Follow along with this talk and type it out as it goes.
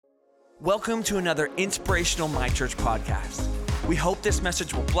Welcome to another inspirational My Church podcast. We hope this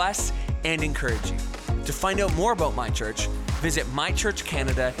message will bless and encourage you. To find out more about My Church, visit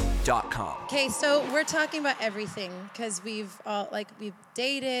mychurchcanada.com. Okay, so we're talking about everything because we've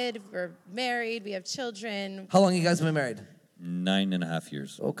dated, we're married, we have children. How long you guys been married? 9.5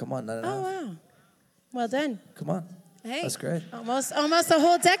 years. Oh, come on, 9.5. Oh, wow. Well done. Come on. Hey, That's great. Almost a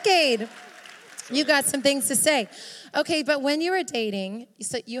whole decade. You got some things to say. Okay, but when you were dating,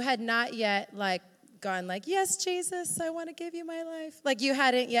 so you had not yet gone yes, Jesus, I want to give you my life. You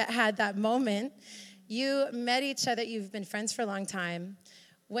hadn't yet had that moment. You met each other. You've been friends for a long time.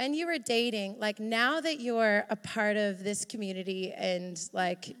 When you were dating, now that you're a part of this community and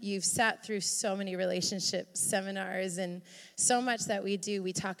you've sat through so many relationship seminars and so much that we do,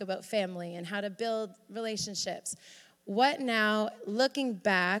 we talk about family and how to build relationships. What now, looking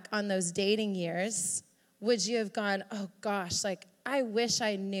back on those dating years, would you have gone, oh gosh, I wish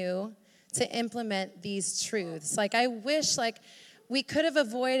I knew to implement these truths. I wish we could have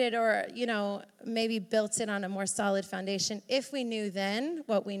avoided or, maybe built it on a more solid foundation if we knew then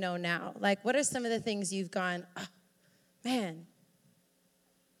what we know now. What are some of the things you've gone, oh, man,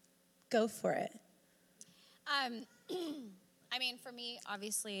 go for it? For me,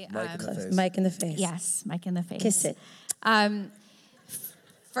 obviously... Mic in the face. Yes, mic in the face. Kiss it.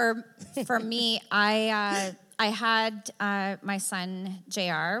 For me, I had my son,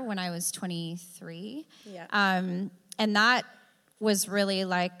 JR, when I was 23. Yeah. And that was really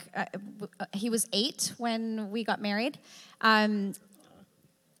he was 8 when we got married. And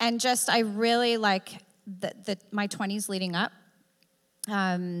just, I really my 20s leading up.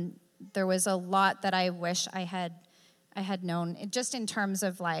 There was a lot that I wish I had known, just in terms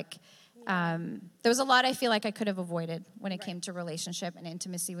of there was a lot I feel like I could have avoided when it came to relationship and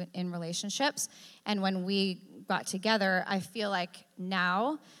intimacy in relationships. And when we got together, I feel like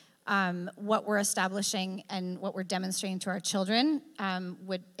now what we're establishing and what we're demonstrating to our children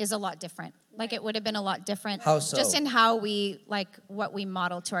is a lot different. It would have been a lot different. How so? Just in how we, what we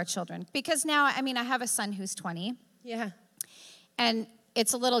model to our children. Because now, I have a son who's 20. Yeah. And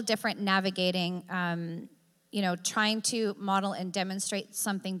it's a little different navigating trying to model and demonstrate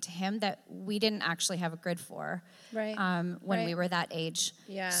something to him that we didn't actually have a grid for when we were that age.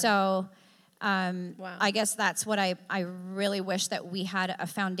 Yeah. So wow. I guess that's what I really wish that we had a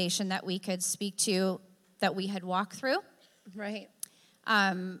foundation that we could speak to, that we had walked through. Right.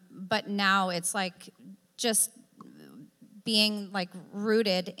 But now it's just being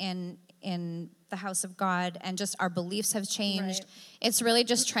rooted in the house of God, and just our beliefs have changed. Right. It's really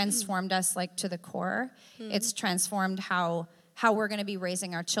just transformed us to the core. Mm-hmm. It's transformed how we're going to be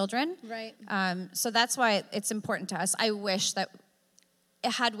raising our children. Right. So that's why it's important to us. I wish that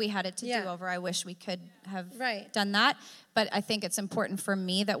had we had it to do over, I wish we could have done that. But I think it's important for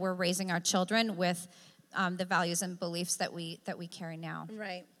me that we're raising our children with the values and beliefs that we carry now.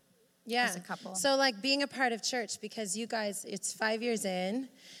 Right. Yeah. As a couple. So being a part of church, because you guys, it's 5 years in,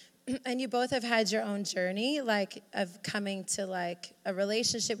 and you both have had your own journey, of coming to a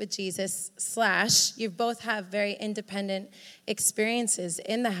relationship with Jesus / you both have very independent experiences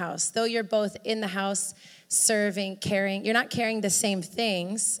in the house. Though you're both in the house serving, caring, you're not carrying the same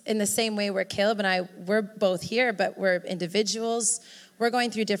things in the same way where Caleb and I, we're both here, but we're individuals. We're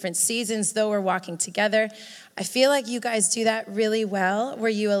going through different seasons, though we're walking together. I feel like you guys do that really well, where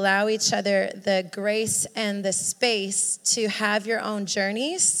you allow each other the grace and the space to have your own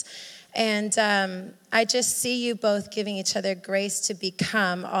journeys. And I just see you both giving each other grace to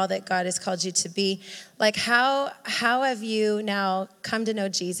become all that God has called you to be. How have you now come to know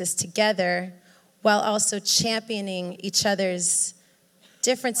Jesus together while also championing each other's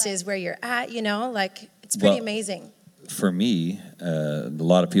differences where you're at, it's pretty amazing. For me, a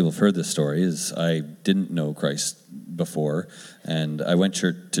lot of people have heard this story, is I didn't know Christ before, and I went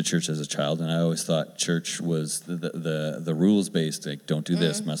to church as a child, and I always thought church was the rules-based, don't do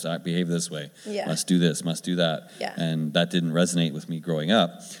this, must not behave this way, must do this, must do that, and that didn't resonate with me growing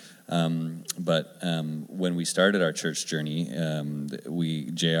up. But when we started our church journey,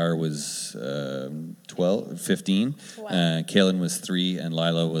 JR was 15, Kaylin was 3, and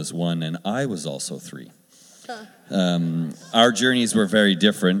Lila was 1, and I was also 3. Our journeys were very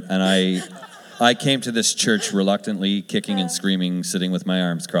different, and I came to this church reluctantly, kicking and screaming, sitting with my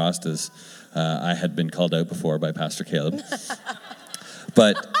arms crossed, as I had been called out before by Pastor Caleb.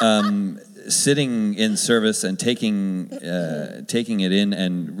 But sitting in service and taking it in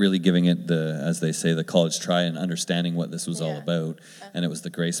and really giving it as they say, the college try, and understanding what this was all about, and it was the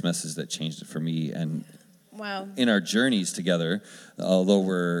grace message that changed it for me. And Wow. in our journeys together, although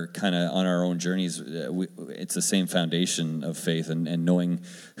we're kind of on our own journeys, it's the same foundation of faith and knowing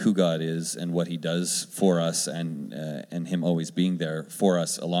who God is and what he does for us, and him always being there for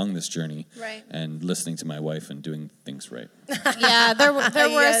us along this journey, right, and listening to my wife and doing things right. Yeah, there were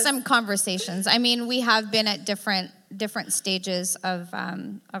Yes. some conversations. I mean, we have been at different stages of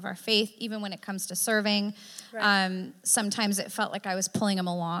our faith, even when it comes to serving. Right. Sometimes it felt like I was pulling him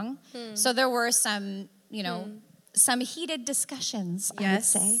along. So there were some, some heated discussions, Yes. I would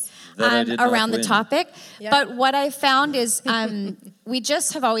say, That I did not around the win. topic. Yeah. But what I found is we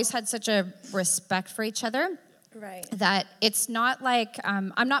just have always had such a respect for each other. Right. That it's not like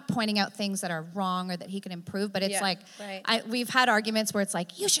I'm not pointing out things that are wrong or that he can improve, but it's Yeah, like right. we've had arguments where it's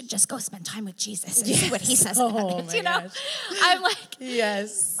like, you should just go spend time with Jesus and see what he says Oh, about it. my You know, gosh. I'm like,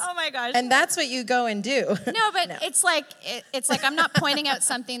 Yes. oh my gosh. And that's what you go and do. no, but it's like I'm not pointing out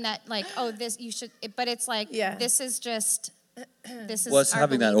something that like, oh, this you should, but it's like this is just. This is Well, it's our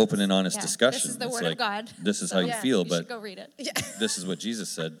having that beliefs. open and honest Yeah. discussion. This is the It's word like, of God. this is how you feel, You but should go read it. this is what Jesus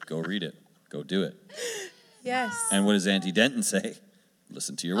said. Go read it. Go do it. Yes. And what does Auntie Denton say?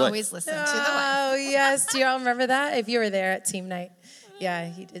 Listen to your wife. Always listen to the wife. Oh, yes. Do you all remember that? If you were there at team night. Yeah,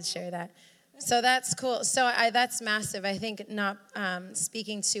 he did share that. So that's cool. So that's massive. I think not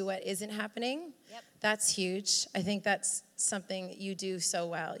speaking to what isn't happening, that's huge. I think that's something you do so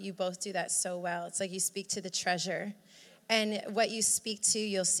well. You both do that so well. It's like you speak to the treasure. And what you speak to,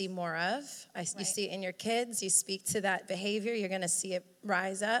 you'll see more of. You see it in your kids. You speak to that behavior. You're going to see it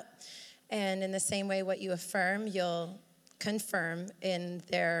rise up. And in the same way, what you affirm, you'll confirm in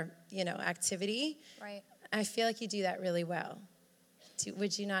their, activity. Right. I feel like you do that really well.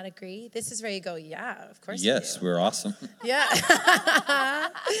 Would you not agree? This is where you go, yeah, of course Yes, you do. we're awesome. Yeah.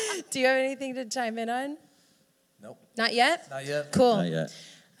 Do you have anything to chime in on? Nope. Not yet? Not yet. Cool. Not yet.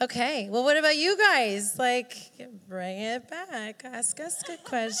 Okay. Well, what about you guys? Like, bring it back. Ask us a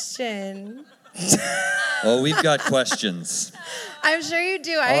question. Oh, we've got questions. I'm sure you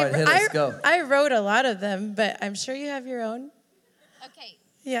do. All right, hit us, go. I wrote a lot of them, but I'm sure you have your own. Okay.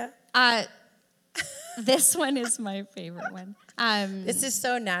 Yeah. This one is my favorite one. This is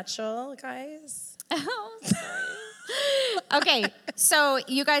so natural, guys. Oh, sorry. Okay, so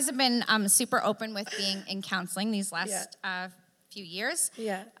you guys have been super open with being in counseling these last few years.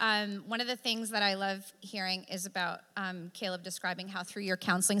 Yeah. One of the things that I love hearing is about Caleb describing how through your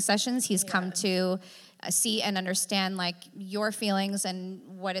counseling sessions he's come to see and understand like your feelings and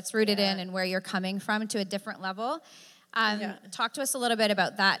what it's rooted in and where you're coming from to a different level. Talk to us a little bit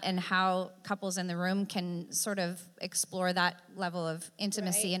about that and how couples in the room can sort of explore that level of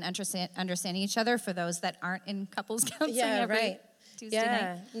intimacy and understanding each other for those that aren't in couples counseling every Tuesday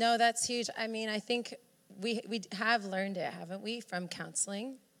night. No, that's huge. I mean, I think we have learned it, haven't we, from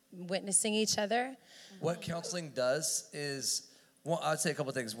counseling, witnessing each other. What counseling does is, I'd say a couple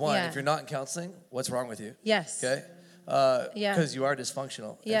of things. One, if you're not in counseling, what's wrong with you? Yes. Okay? Because you are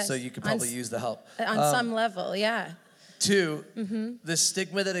dysfunctional. Yes. And so you could probably use the help. On some level, yeah. Two, the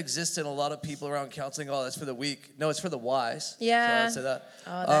stigma that exists in a lot of people around counseling, that's for the weak. No, it's for the wise. Yeah. So I'd say that.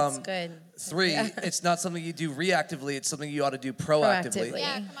 Oh, that's good. Three, it's not something you do reactively. It's something you ought to do proactively.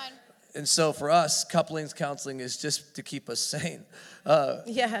 Yeah, come on. And so for us, couplings counseling is just to keep us sane.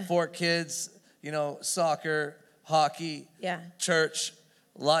 For kids, soccer, hockey, church,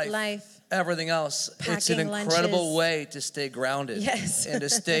 life, everything else. It's an Packing incredible lunches. way to stay grounded and to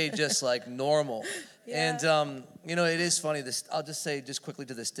stay just like normal. And, it is funny. I'll just say just quickly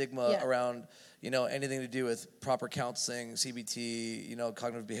to the stigma around, anything to do with proper counseling, CBT,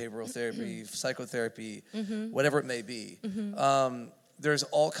 cognitive behavioral therapy, psychotherapy, whatever it may be. There's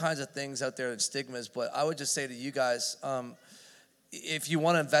all kinds of things out there and stigmas, but I would just say to you guys, if you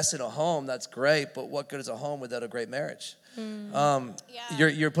want to invest in a home, that's great, but what good is a home without a great marriage?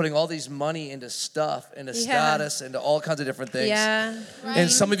 You're putting all these money into stuff, into status, into all kinds of different things. Yeah. Right. And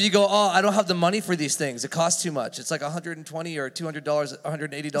some of you go, I don't have the money for these things. It costs too much. It's like $120 or $200,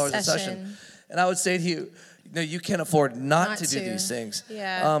 $180 a session. And I would say to you, you can't afford not to do these things.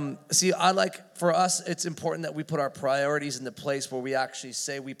 Yeah. For us, it's important that we put our priorities in the place where we actually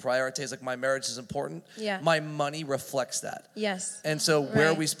say we prioritize, like my marriage is important. Yeah. My money reflects that. Yes. And so where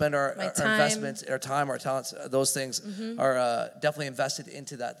Right. we spend our time. investments, our time, our talents, those things are definitely invested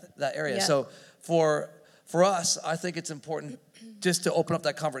into that area. Yeah. So for us, I think it's important just to open up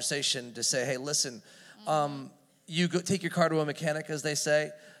that conversation to say, hey, listen, you take your car to a mechanic, as they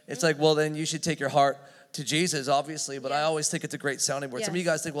say. It's like, well, then you should take your heart to Jesus, obviously, but I always think it's a great sounding board. Yes. Some of you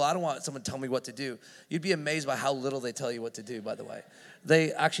guys think, well, I don't want someone to tell me what to do. You'd be amazed by how little they tell you what to do, by the way.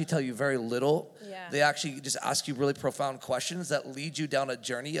 They actually tell you very little. Yeah. They actually just ask you really profound questions that lead you down a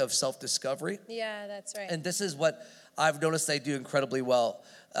journey of self-discovery. Yeah, that's right. And this is what I've noticed they do incredibly well.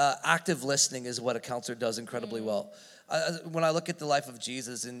 Active listening is what a counselor does incredibly well. When I look at the life of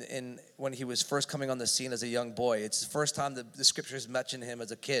Jesus and when he was first coming on the scene as a young boy, it's the first time the scriptures mention him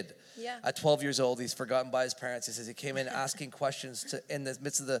as a kid. Yeah. At 12 years old, he's forgotten by his parents. He says he came in asking questions in the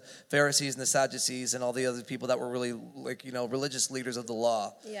midst of the Pharisees and the Sadducees and all the other people that were really religious leaders of the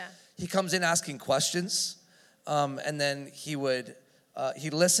law. Yeah. He comes in asking questions, and then he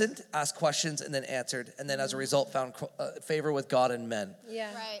listened, asked questions, and then answered, and then as a result found favor with God and men.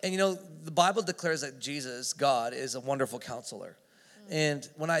 Yeah. Right. And the Bible declares that Jesus, God, is a wonderful counselor. And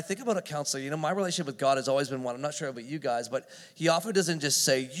when I think about a counselor, my relationship with God has always been one. I'm not sure about you guys, but he often doesn't just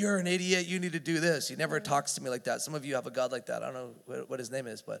say, you're an idiot, you need to do this. He never talks to me like that. Some of you have a God like that. I don't know what his name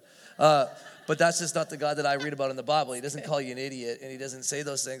is, but that's just not the God that I read about in the Bible. He doesn't call you an idiot, and he doesn't say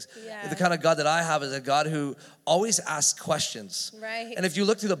those things. Yeah. The kind of God that I have is a God who always asks questions. Right. And if you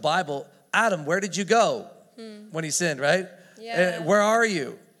look through the Bible, Adam, where did you go when he sinned, right? Yeah. Where are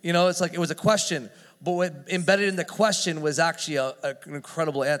you? It's like it was a question. But what embedded in the question was actually an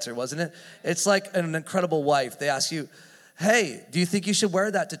incredible answer, wasn't it? It's like an incredible wife. They ask you, hey, do you think you should wear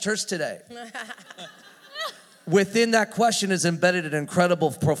that to church today? Within that question is embedded an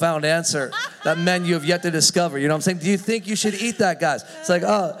incredible, profound answer that men you have yet to discover. You know what I'm saying? Do you think you should eat that, guys? It's like,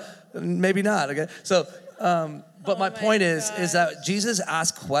 oh, maybe not. Okay. So, but my point is that Jesus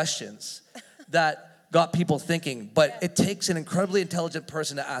asked questions that got people thinking, but it takes an incredibly intelligent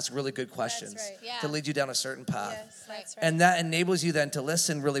person to ask really good questions to lead you down a certain path. Yes, that's right. And that enables you then to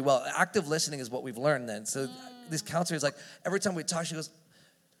listen really well. Active listening is what we've learned then. So this counselor is like, every time we talk, she goes,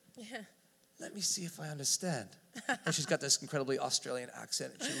 let me see if I understand. And she's got this incredibly Australian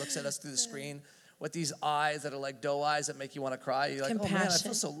accent. She looks at us through the screen with these eyes that are like doe eyes that make you want to cry. You're like, oh man, I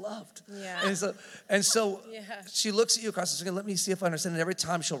feel so loved. Yeah. And so she looks at you across the screen, let me see if I understand. And every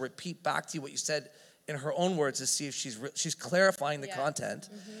time she'll repeat back to you what you said in her own words to see if she's clarifying the content,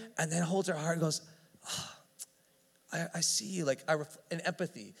 and then holds her heart and goes, I see you. Like and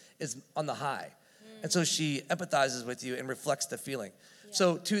empathy is on the high. And so she empathizes with you and reflects the feeling. Yeah.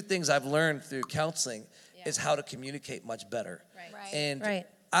 So 2 things I've learned through counseling is how to communicate much better. Right. And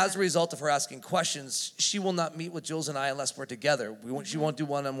as a result of her asking questions, she will not meet with Jules and I unless we're together. She won't do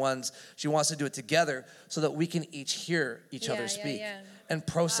one-on-ones. She wants to do it together so that we can each hear each other speak and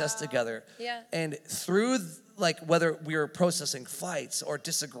process together. Yeah. And through whether we are processing fights or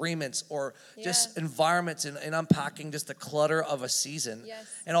disagreements or just environments and unpacking just the clutter of a season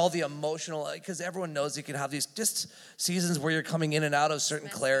and all the emotional, because everyone knows you can have these just seasons where you're coming in and out of certain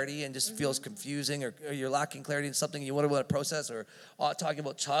clarity and just feels confusing or you're lacking clarity in something you want to process or talking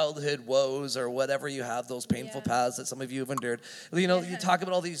about childhood woes or whatever you have, those painful paths that some of you have endured. You talk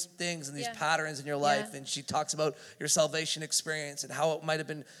about all these things and these patterns in your life, and she talks about your salvation experience and how it might have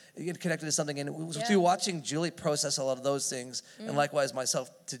been connected to something. And through watching Julie process a lot of those things, and likewise myself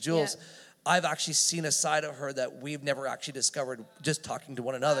to Jules, I've actually seen a side of her that we've never actually discovered just talking to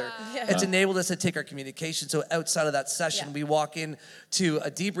one another. It's enabled us to take our communication. So outside of that session, we walk in to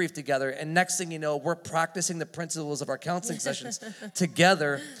a debrief together, and next thing you know, we're practicing the principles of our counseling sessions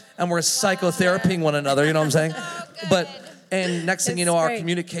together, and we're psychotherapying one another, you know what I'm saying? And next thing you know, our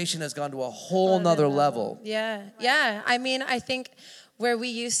communication has gone to a whole nother level. Yeah. I mean, I think where it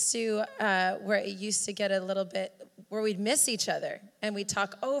used to get a little bit, where we'd miss each other and we'd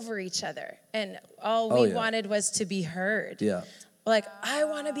talk over each other, and all we wanted was to be heard. Yeah. Like, I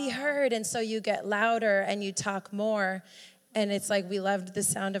want to be heard, and so you get louder and you talk more, and it's like we loved the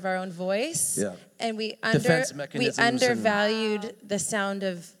sound of our own voice. Yeah. And we undervalued the sound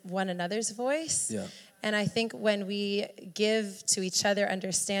of one another's voice. Yeah. And I think when we give to each other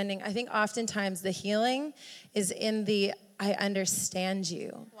understanding, I think oftentimes the healing is in the I understand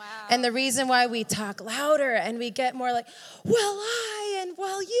you. Wow. And the reason why we talk louder and we get more like,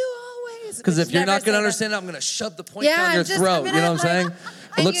 well, you always. Because if you're not going to understand it, I'm going to shove the point down your throat. You know what I'm saying?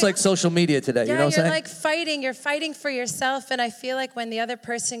 It looks like social media today. You know what I'm saying? You're like fighting. You're fighting for yourself. And I feel like when the other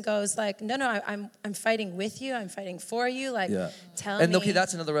person goes like, no, I'm fighting with you. I'm fighting for you. Like, tell me. And okay,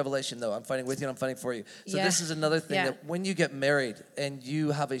 that's another revelation though. I'm fighting with you and I'm fighting for you. So this is another thing that when you get married and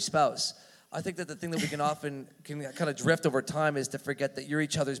you have a spouse, I think that the thing that we can often kind of drift over time is to forget that you're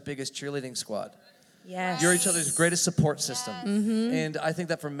each other's biggest cheerleading squad. Yes. You're each other's greatest support system. Mm-hmm. And I think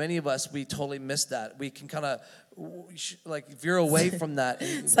that for many of us, we totally miss that. We can kind of veer away from that.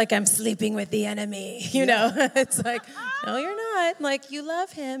 It's like I'm sleeping with the enemy, you know? It's like, no, you're not. Like, you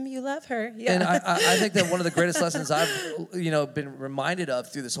love him, you love her. Yeah. And I think that one of the greatest lessons I've, been reminded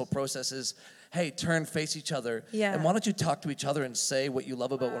of through this whole process is, hey, face each other. Yeah. And why don't you talk to each other and say what you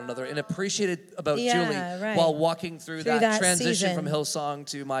love about one another and appreciate it about Julie right. while walking through that transition season. from Hillsong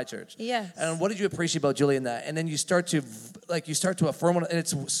to my church. Yes. And what did you appreciate about Julie in that? And then you start to affirm one, and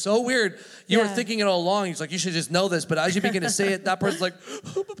it's so weird. You were thinking it all along. He's like, you should just know this. But as you begin to say it, that person's like,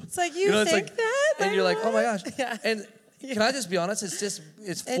 it's like, you think that? And you're like, oh my gosh. Yeah. And can I just be honest?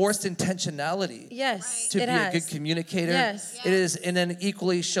 It's forced intentionality. Yes, to be a good communicator. Yes. It is, and then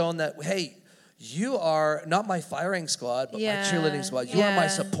equally shown that, hey, you are not my firing squad, but my cheerleading squad. You are my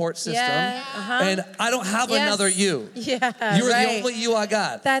support system. Yeah. And I don't have another you. Yeah, You're the only you I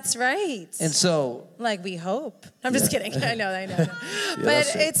got. That's right. And so... Like, we hope. I'm just kidding. I know.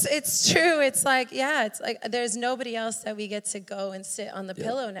 But it's true. It's like, it's like there's nobody else that we get to go and sit on the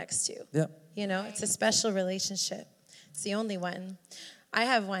pillow next to. Yeah. You know, it's a special relationship. It's the only one. I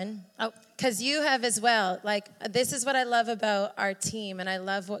have one. Oh, because you have as well. Like, this is what I love about our team, and I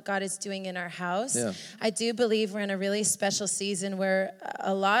love what God is doing in our house. Yeah. I do believe we're in a really special season where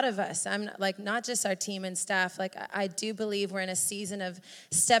a lot of us, not just our team and staff, like I do believe we're in a season of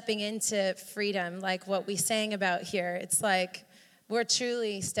stepping into freedom, like what we sang about here. It's like we're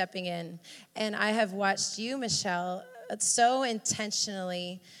truly stepping in. And I have watched you, Michelle, so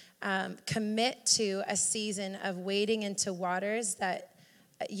intentionally commit to a season of wading into waters that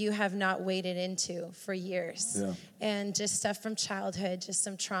you have not waded into for years. Yeah. And just stuff from childhood, just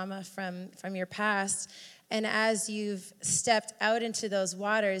some trauma from your past. And as you've stepped out into those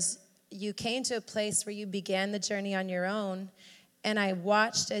waters, you came to a place where you began the journey on your own. And I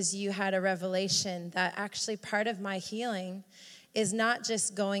watched as you had a revelation that actually part of my healing is not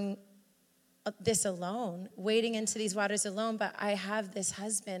just going this alone, wading into these waters alone, but I have this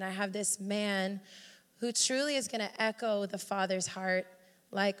husband, I have this man who truly is going to echo the Father's heart,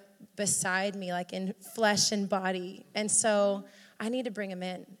 like beside me, like in flesh and body. And so I need to bring him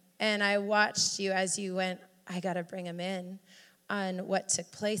in. And I watched you as you went, I got to bring him in on what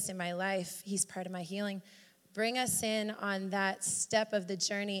took place in my life. He's part of my healing. Bring us in on that step of the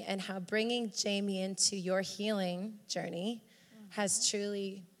journey and how bringing Jamie into your healing journey has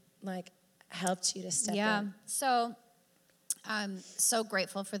truly helped you to step in. Yeah. So I'm so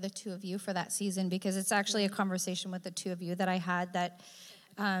grateful for the two of you for that season, because it's actually a conversation with the two of you that I had that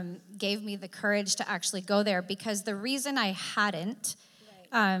gave me the courage to actually go there. Because the reason I hadn't,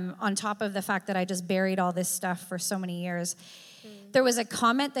 on top of the fact that I just buried all this stuff for so many years, there was a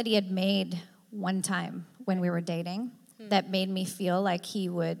comment that he had made one time when we were dating that made me feel like he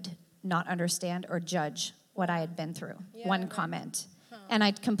would not understand or judge what I had been through. One comment. And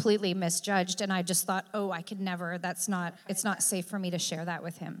I'd completely misjudged, and I just thought, I could never, it's not safe for me to share that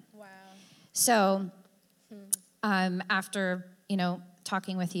with him. Wow. So after,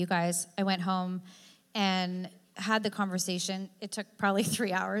 talking with you guys, I went home and had the conversation. It took probably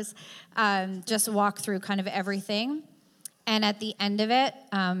 3 hours, just walk through kind of everything. And at the end of it,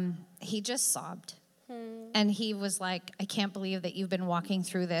 he just sobbed. And he was like, I can't believe that you've been walking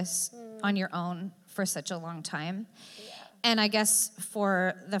through this on your own for such a long time. And I guess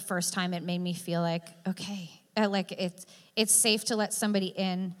for the first time, it made me feel like, okay, it's safe to let somebody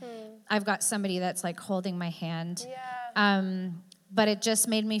in. I've got somebody that's like holding my hand. Yeah. But it just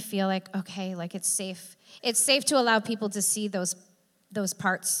made me feel like, okay, like it's safe. It's safe to allow people to see those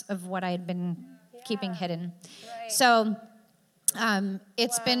parts of what I had been keeping hidden. Right. So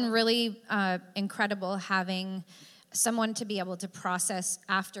it's been really incredible having someone to be able to process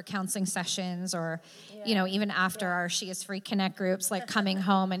after counseling sessions or, even after our She Is Free Connect groups, like coming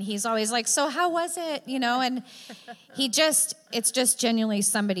home, and he's always like, so how was it? And it's just genuinely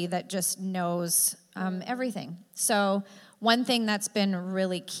somebody that just knows everything. So one thing that's been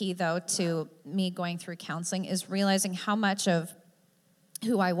really key, though, to me going through counseling is realizing how much of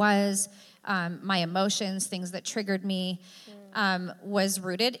who I was, my emotions, things that triggered me, was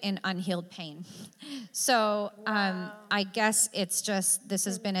rooted in unhealed pain. So I guess it's just, this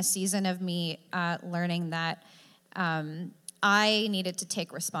has been a season of me learning that I needed to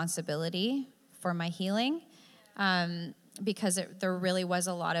take responsibility for my healing, because there really was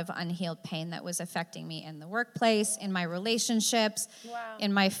a lot of unhealed pain that was affecting me in the workplace, in my relationships,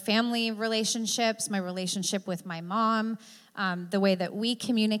 in my family relationships, my relationship with my mom, the way that we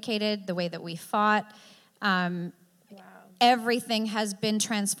communicated, the way that we fought. Everything has been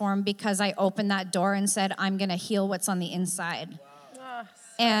transformed because I opened that door and said, I'm going to heal what's on the inside. Wow.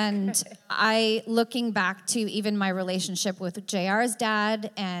 And looking back to even my relationship with JR's dad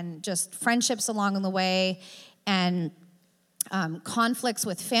and just friendships along the way, and conflicts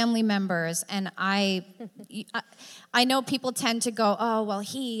with family members. And I know people tend to go, oh, well,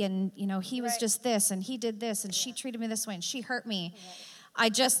 he was just this, and he did this, and she treated me this way, and she hurt me. I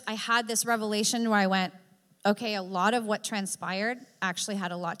had this revelation where I went, okay, a lot of what transpired actually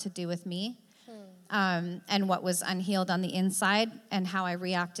had a lot to do with me, and what was unhealed on the inside, and how I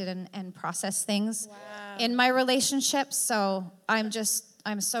reacted and processed things in my relationships. So I'm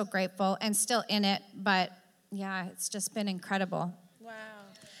so grateful and still in it, but yeah, it's just been incredible.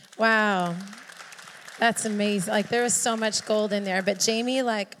 Wow. That's amazing. Like, there was so much gold in there. But Jamie,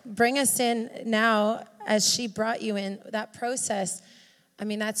 like, bring us in now as she brought you in that process. I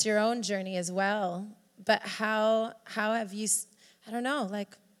mean, that's your own journey as well. But how have you, I don't know,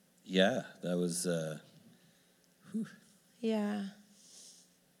 like. Yeah, that was, Yeah.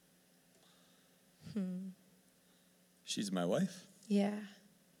 She's my wife. Yeah.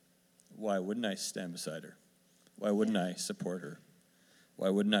 Why wouldn't I stand beside her? Why wouldn't I support her? Why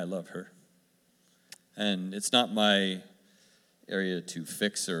wouldn't I love her? And it's not my area to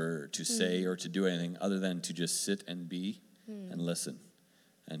fix or to say or to do anything other than to just sit and be and listen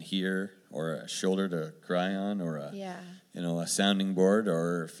and hear, or a shoulder to cry on, or a sounding board,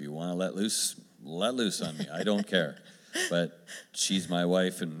 or if you want to let loose on me. I don't care. But she's my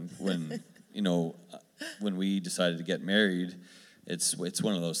wife, and when we decided to get married, it's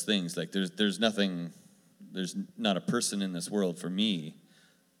one of those things. Like, there's not a person in this world for me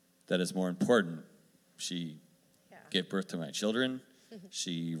that is more important. She gave birth to my children.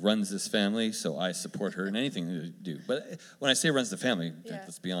 She runs this family, so I support her in anything to do. But when I say runs the family,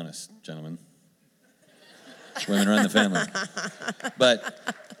 let's be honest, gentlemen. Women run the family.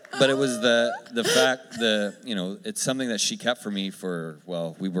 But it was the fact, it's something that she kept for me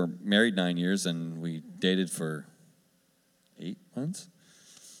we were married 9 years, and we dated for 8 months.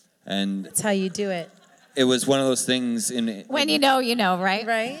 And that's how you do it. It was one of those things when you know, right?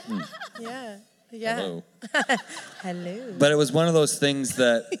 Right? Yeah. Hello. Hello. But it was one of those things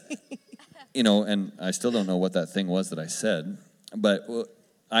that, and I still don't know what that thing was that I said, but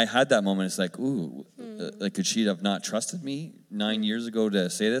I had that moment. It's like, ooh, like, could she have not trusted me 9 years ago to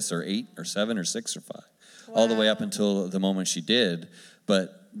say this, or 8 or 7 or 6 or 5, all the way up until the moment she did.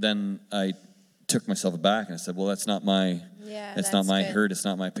 But then I took myself aback and I said, well, that's not my hurt, it's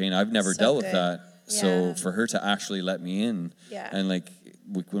not my pain. I've never dealt with that. So for her to actually let me in, and like,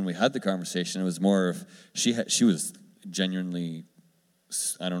 when we had the conversation, it was more of she was genuinely,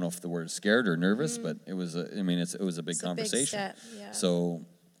 I don't know if the word is scared or nervous, but it was it was a big conversation. Big step. Yeah. So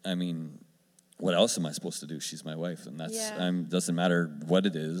I mean, what else am I supposed to do? She's my wife, and that's doesn't matter what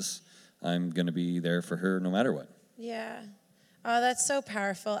it is. I'm going to be there for her no matter what. Yeah. Oh, that's so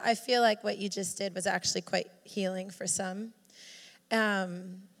powerful. I feel like what you just did was actually quite healing for some.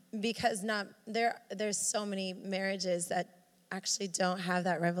 Because there's so many marriages that actually don't have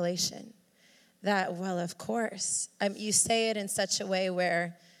that revelation. That, well, of course. You say it in such a way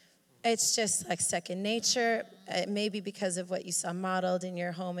where it's just like second nature. Maybe because of what you saw modeled in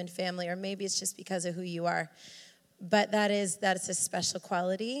your home and family, or maybe it's just because of who you are. But that's a special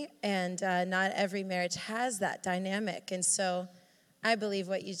quality, and not every marriage has that dynamic. And so I believe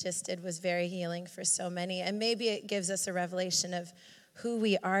what you just did was very healing for so many. And maybe it gives us a revelation of who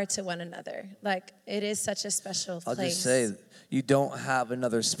we are to one another. Like, it is such a special place. I'll just say, you don't have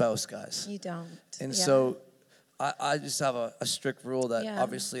another spouse, guys. You don't. And so I just have a strict rule that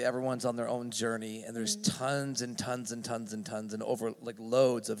obviously everyone's on their own journey, and there's tons and tons and tons and tons and over, like,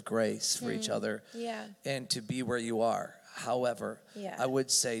 loads of grace for each other and to be where you are. However, I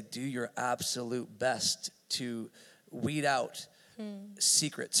would say do your absolute best to weed out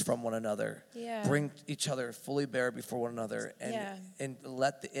secrets from one another. Bring each other fully bare before one another, and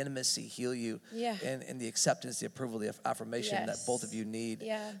let the intimacy heal you, and the acceptance, the approval, the affirmation that both of you need.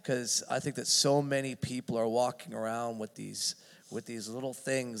 Because I think that so many people are walking around with these little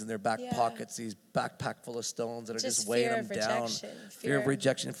things in their back pockets, these backpack full of stones that are just weighing them down. Fear of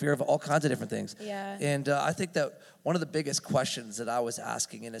rejection, fear of all kinds of different things. And I think that one of the biggest questions that I was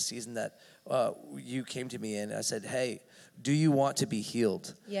asking in a season that you came to me in, I said, hey, do you want to be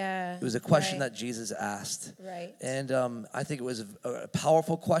healed? It was a question that Jesus asked. And I think it was a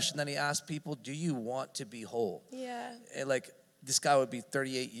powerful question that he asked people. Do you want to be whole? And like, this guy would be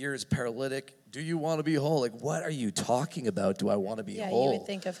 38 years paralytic. Do you want to be whole? Like, what are you talking about? Do I want to be whole? You would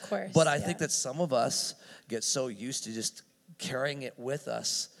think, of course. But I think that some of us get so used to just carrying it with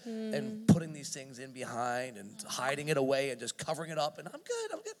us and putting these things in behind and hiding it away and just covering it up. And I'm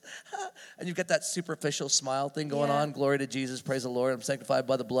good. and you've got that superficial smile thing going on. Glory to Jesus, praise the Lord, I'm sanctified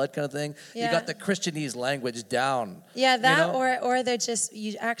by the blood kind of thing. Yeah. You got the Christianese language down. Yeah, that or they're just,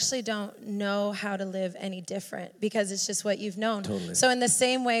 you actually don't know how to live any different because it's just what you've known. Totally. So in the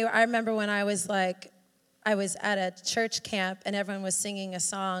same way, I remember when I was at a church camp and everyone was singing a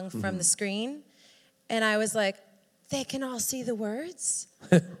song from the screen, and I was like, they can all see the words?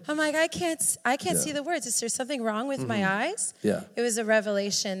 I'm like, I can't see the words. Is there something wrong with my eyes? Yeah. It was a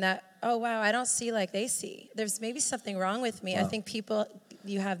revelation that, oh, wow, I don't see like they see. There's maybe something wrong with me. Wow. I think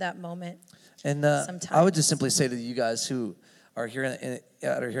you have that moment. And I would just simply say to you guys who are hearing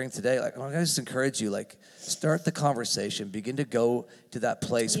today, like, I just encourage you, like, start the conversation. Begin to go to that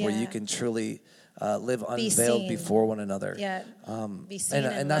place where you can truly live unveiled before one another. Yeah. Be seen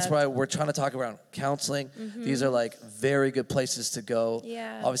and that's why we're trying to talk around counseling. These are like very good places to go.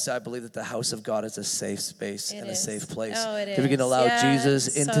 Yeah. Obviously, I believe that the house of God is a safe space and a safe place. Oh, it is. If we can allow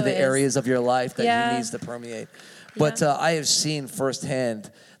Jesus into the areas of your life that he needs to permeate. But I have seen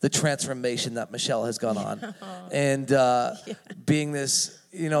firsthand the transformation that Michelle has gone on. And being this,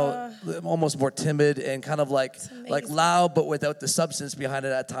 almost more timid and kind of like loud, but without the substance behind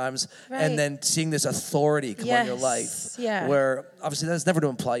it at times. Right. And then seeing this authority come on your life. Yeah. Where obviously that's never to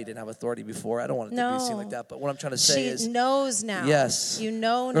imply you didn't have authority before. I don't want it to be seen like that. But what I'm trying to say is, she knows now. Yes. You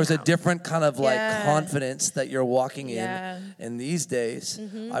know now. There's a different kind of confidence that you're walking in. And these days,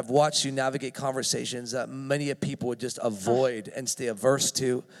 I've watched you navigate conversations that many people would just avoid and stay averse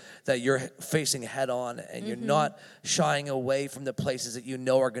to, that you're facing head on, and you're not shying away from the places that you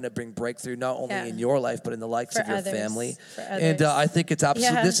know are going to bring breakthrough, not only in your life, but in the lives of your family. And I think it's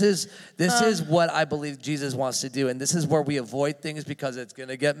absolutely, this is what I believe Jesus wants to do. And this is where we avoid things because it's going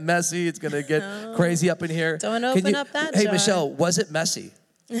to get messy. It's going to get crazy up in here. Don't open up that jar. Hey, Michelle, was it messy?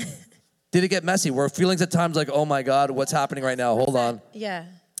 Did it get messy? Were feelings at times like, oh my God, what's happening right now? Hold on. Yeah.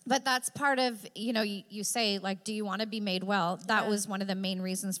 But that's part of, you say, like, do you want to be made well? That was one of the main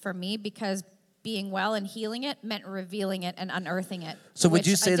reasons for me, because being well and healing it meant revealing it and unearthing it. So would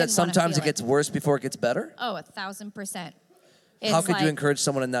you say that sometimes it gets worse before it gets better? Oh, 1,000%. How could you encourage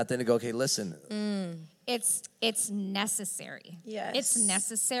someone in that then to go, okay, listen. It's necessary. Yes. It's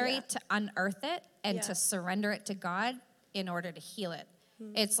necessary to unearth it and to surrender it to God in order to heal it.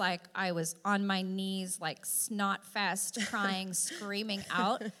 It's like I was on my knees, like snot fest, crying, screaming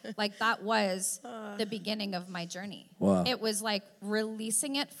out. Like that was the beginning of my journey. Wow. It was like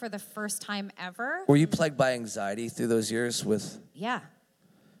releasing it for the first time ever. Were you plagued by anxiety through those years with? Yeah,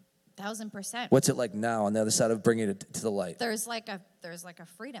 1,000%. What's it like now on the other side of bringing it to the light? There's like a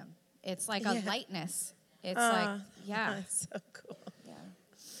freedom. It's like a lightness. It's That's so cool. Yeah.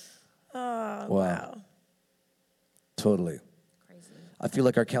 Oh, wow. Totally. I feel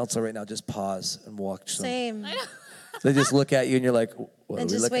like our counselor right now just pause and watch them. Same. I know. They just look at you and you're like, what and are we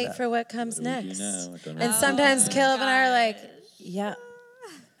just looking wait at? for what comes next. And sometimes Caleb and I are like, yeah.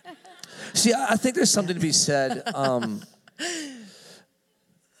 See, I think there's something to be said. Can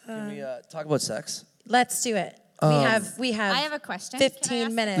we talk about sex? Let's do it. We have. I have a question.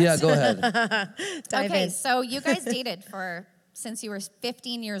 15 minutes. Yeah, go ahead. Dive in. So you guys dated since you were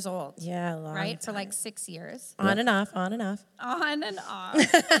 15 years old. Yeah, a long right? time. For like 6 years. On and off, on and off. On and off.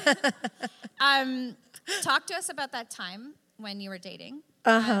 Talk to us about that time when you were dating.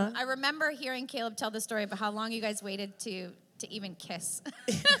 I remember hearing Caleb tell the story about how long you guys waited to even kiss.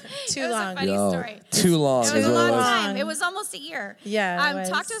 Too long. A funny story. Too long. It was a long time. It was almost a year. Yeah.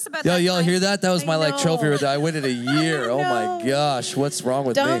 Talk to us about that. Y'all hear that? That was my trophy. I waited a year. Oh my gosh, what's wrong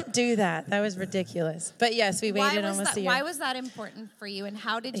with me? Don't do that. That was ridiculous. But yes, we waited almost a year. Why was that important for you? And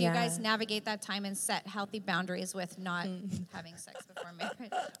how did you guys navigate that time and set healthy boundaries with not having sex before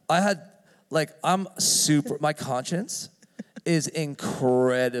marriage? My conscience is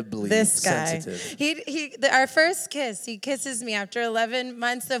incredibly sensitive. Our first kiss, he kisses me after 11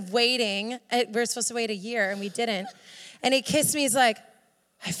 months of waiting. We're supposed to wait a year, and we didn't. And he kissed me. He's like,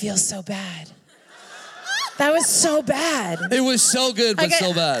 I feel so bad. That was so bad. It was so good, but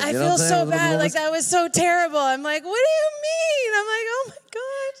so bad. I feel so bad. Like, that was so terrible. I'm like, what do you mean? I'm like, oh my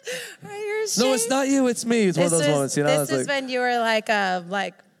gosh. Are you ashamed? No, it's not you. It's me. It's one of those moments. This is when you were like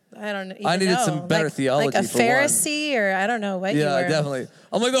I don't even know. I needed some better theology. Like a Pharisee, or I don't know what you were. Yeah, definitely.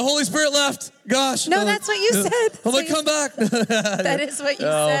 I'm like, the Holy Spirit left. Gosh. No, that's what you said. I'm like, come back. That is what you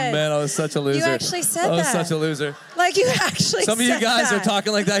said. Oh, man, I was such a loser. You actually said that. I was such a loser. Like, you actually said that. Some of you guys are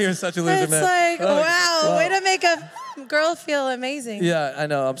talking like that. You're such a loser, it's man. It's like, wow, way to make a girl feel amazing. Yeah, I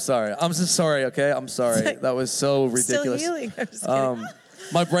know. I'm sorry. I'm just sorry, okay? I'm sorry. Like, that was so ridiculous. Still healing. I'm just kidding.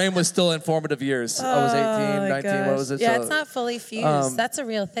 My brain was still in formative years. I was 18, 19, gosh. what was it? Yeah, so, it's not fully fused. That's a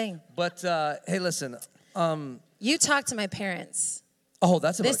real thing. But, hey, listen. You talked to my parents. Oh,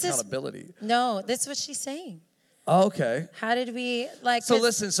 that's about accountability. No, that's what she's saying. Oh, okay. How did we, like... So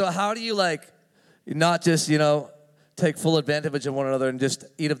listen, so how do you, like, not just, take full advantage of one another and just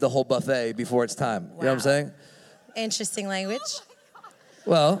eat up the whole buffet before it's time? Wow. You know what I'm saying? Interesting language.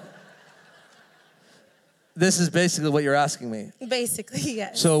 Well, this is basically what you're asking me. Basically,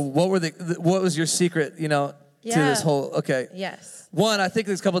 yes. So what was your secret, to this whole, okay. Yes. One, I think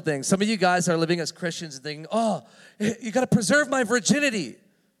there's a couple of things. Some of you guys are living as Christians and thinking, oh, you got to preserve my virginity.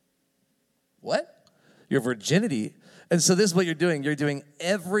 What? Your virginity? And so this is what you're doing. You're doing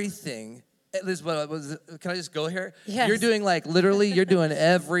everything. This is what can I just go here? Yes. You're doing you're doing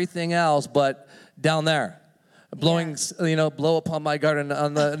everything else but down there. Blowing, blow upon my garden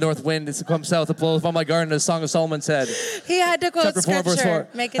on the north wind. It's come south to blow upon my garden, as Song of Solomon said. He had to quote Chapter 4, scripture. verse 4.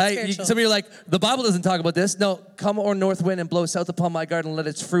 Make it spiritual. Some of you are like, the Bible doesn't talk about this. No, come or north wind and blow south upon my garden, let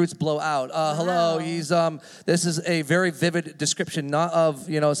its fruits blow out. Wow. Hello, this is a very vivid description, not of,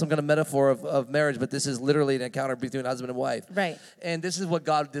 some kind of metaphor of marriage, but this is literally an encounter between husband and wife. Right. And this is what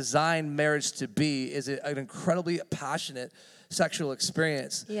God designed marriage to be, is an incredibly passionate sexual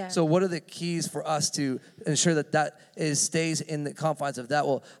experience. Yeah. So what are the keys for us to ensure that stays in the confines of that?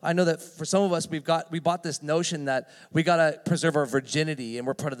 Well, I know that for some of us, we bought this notion that we got to preserve our virginity, and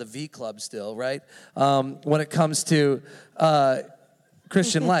we're part of the V Club still, right? When it comes to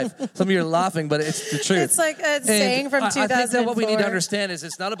Christian life. Some of you are laughing, but it's the truth. It's like a saying from 2004. I think that what we need to understand is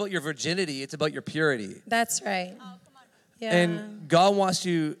it's not about your virginity, it's about your purity. That's right. Oh, come on. Yeah. And God wants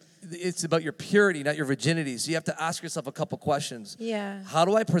you... It's about your purity, not your virginity. So you have to ask yourself a couple questions. Yeah. How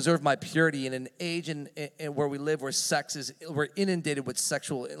do I preserve my purity in an age where we live, where we're inundated with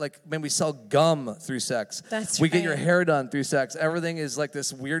sexual, we sell gum through sex. That's we right. get your hair done through sex. Everything is like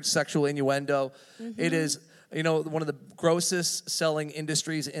this weird sexual innuendo. Mm-hmm. It is, one of the grossest selling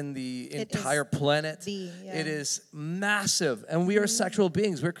industries in the entire planet. It is massive. And we are sexual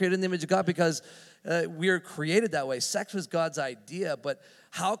beings. We're created in the image of God because we are created that way. Sex was God's idea, but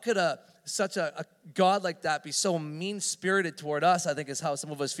how could such a God like that be so mean-spirited toward us, I think is how some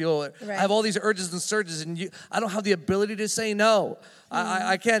of us feel. Right. I have all these urges and surges, and I don't have the ability to say no.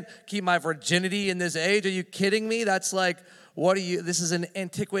 I can't keep my virginity in this age. Are you kidding me? That's like, this is an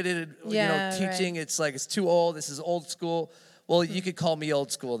antiquated teaching. Right. It's too old. This is old school. Well, you could call me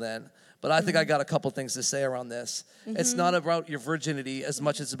old school then. But I think I got a couple things to say around this. Mm-hmm. It's not about your virginity as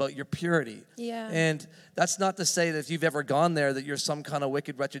much as about your purity. Yeah. And that's not to say that if you've ever gone there that you're some kind of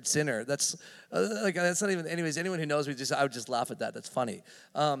wicked, wretched sinner. That's that's not even. Anyways, anyone who knows me, I would just laugh at that. That's funny.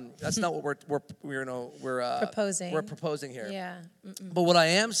 That's not what we're proposing. We're proposing here. Yeah. But what I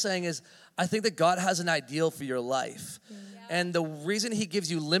am saying is, I think that God has an ideal for your life. And the reason he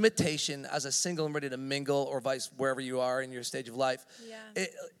gives you limitation as a single and ready to mingle or wherever you are in your stage of life,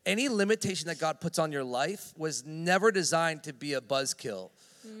 any limitation that God puts on your life was never designed to be a buzzkill,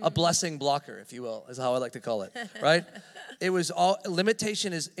 a blessing blocker, if you will, is how I like to call it, right? It was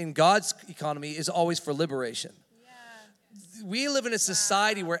limitation is in God's economy is always for liberation. Yeah. We live in a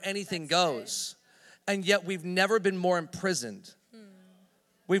society where anything goes, and yet we've never been more imprisoned.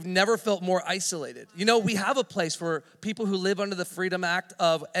 We've never felt more isolated. We have a place for people who live under the Freedom Act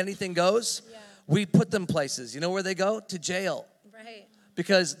of anything goes. Yeah. We put them places. You know where they go? To jail. Right.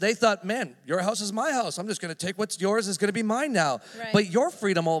 Because they thought, man, your house is my house. I'm just going to take what's yours is going to be mine now. Right. But your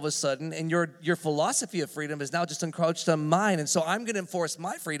freedom all of a sudden and your philosophy of freedom is now just encroached on mine. And so I'm going to enforce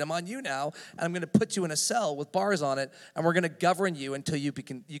my freedom on you now. And I'm going to put you in a cell with bars on it. And we're going to govern you until you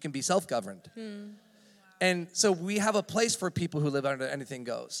can be self-governed. And so we have a place for people who live under anything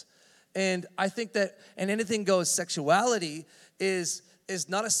goes. And I think that anything goes sexuality is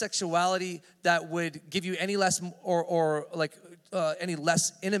not a sexuality that would give you any less or any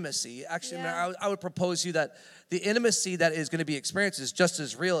less intimacy. Actually, I would propose to you that the intimacy that is going to be experienced is just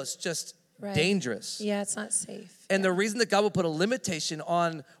as real. It's just dangerous. Yeah, it's not safe. And the reason that God will put a limitation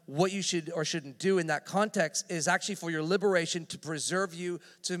on what you should or shouldn't do in that context is actually for your liberation, to preserve you,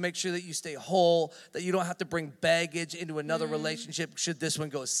 to make sure that you stay whole, that you don't have to bring baggage into another relationship should this one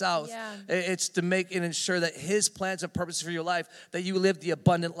go south. Yeah. It's to make and ensure that his plans and purposes for your life, that you live the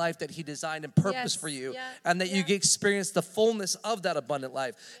abundant life that he designed and purpose for you, and that you experience the fullness of that abundant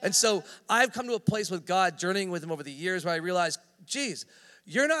life. And so I've come to a place with God, journeying with him over the years, where I realized, geez,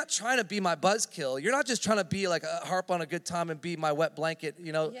 you're not trying to be my buzzkill. You're not just trying to be like a harp on a good time and be my wet blanket,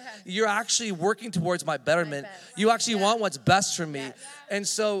 You're actually working towards my betterment. You actually want what's best for me. And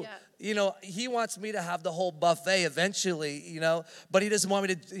so, he wants me to have the whole buffet eventually, but he doesn't want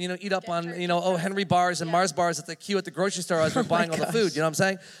me to, eat up on, Henry bars and Mars bars at the queue at the grocery store as we're buying all the food. You know what I'm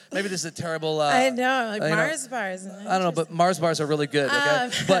saying? Maybe this is a terrible... I know, Mars bars. I don't know, but Mars bars are really good,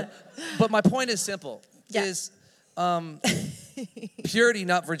 okay? But my point is simple, is... Purity,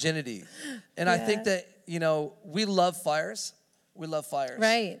 not virginity. And I think that, we love fires. We love fires.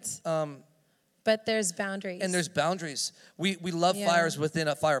 Right. But there's boundaries. And there's boundaries. We love fires within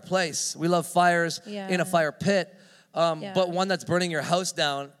a fireplace. We love fires in a fire pit. But one that's burning your house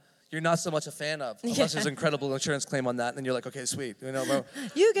down, you're not so much a fan of. Unless there's an incredible insurance claim on that. And then you're like, okay, sweet. Bro.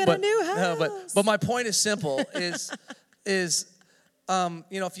 You get a new house. But my point is simple, is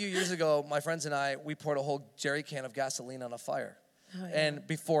a few years ago, my friends and I, we poured a whole jerry can of gasoline on a fire. Oh, yeah. And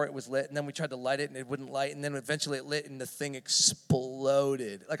before it was lit, and then we tried to light it, and it wouldn't light, and then eventually it lit, and the thing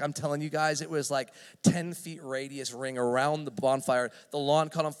exploded. Like, I'm telling you guys, it was like 10 feet radius ring around the bonfire. The lawn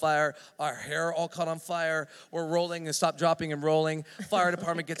caught on fire. Our hair all caught on fire. We're rolling and stop, dropping, and rolling. Fire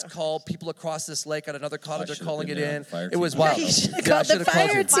department gets called. People across this lake at another cottage are calling it in. It was wild. You should have called the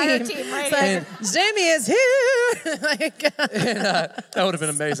fire team. Right? Like, Jamie is here. That would have been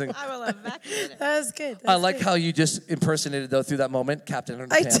amazing. I will evacuate it. That was good. I like how you just impersonated, though, through that moment, Captain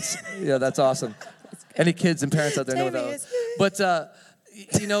Underpants. Yeah, that's awesome. Any kids and parents out there know what that was. But,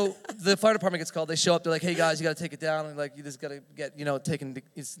 the fire department gets called. They show up. They're like, hey, guys, you got to take it down. And, you just got to get, taken.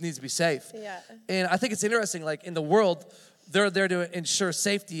 It needs to be safe. Yeah. And I think it's interesting, in the world, they're there to ensure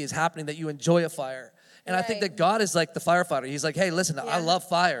safety is happening, that you enjoy a fire. And I think that God is like the firefighter. He's like, hey, listen, I love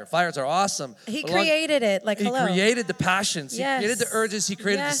fire. Fires are awesome. He created it. He created the passions. He created the urges. He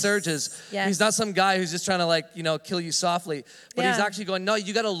created the surges. Yes. He's not some guy who's just trying to kill you softly. But he's actually going, no,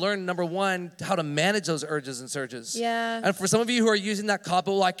 you got to learn, number one, how to manage those urges and surges. Yeah. And for some of you who are using that cop,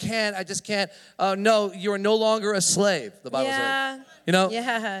 I just can't. No, you are no longer a slave, the Bible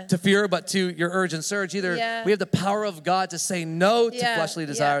says. To fear, but to your urge and surge. Either we have the power of God to say no to fleshly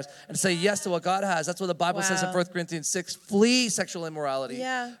desires and say yes to what God has. That's what the Bible says in 1 Corinthians 6. Flee sexual immorality.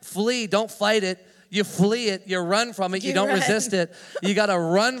 Yeah. Flee. Don't fight it. You flee it. You run from it. You don't resist it. You got to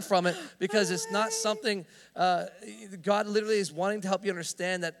run from it because it's not something God literally is wanting to help you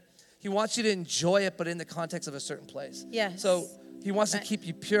understand that He wants you to enjoy it, but in the context of a certain place. Yes. So He wants to keep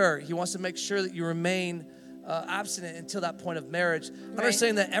you pure. He wants to make sure that you remain abstinent until that point of marriage. I'm not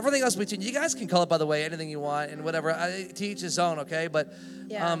saying that everything else between you guys can call it, by the way, anything you want and whatever. To each his own, okay? But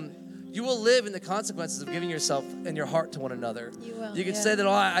you will live in the consequences of giving yourself and your heart to one another. You will. You can say that,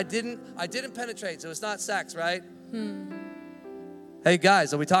 I didn't penetrate, so it's not sex, right? Hey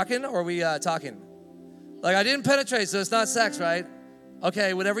guys, are we talking or are we talking? I didn't penetrate, so it's not sex, right?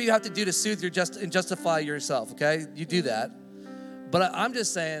 Okay, whatever you have to do to soothe and justify yourself, okay? You do that. But I'm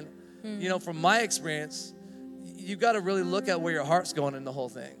just saying, from my experience, you got to really look at where your heart's going in the whole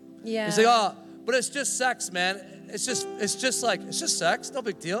thing. Yeah. You say, but it's just sex, man. It's just sex. No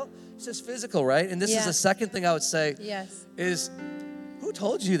big deal. It's just physical, right? And this is the second thing I would say is, who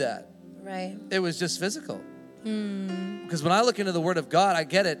told you that? Right. It was just physical. Because when I look into the Word of God, I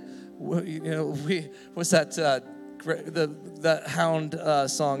get it. What's that, the hound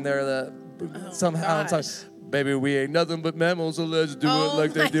song there, hound song. Baby, we ain't nothing but mammals, so let's do it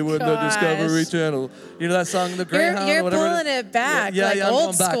like they do with the Discovery Channel. You know that song, The Greyhound? You're or whatever? Pulling it back,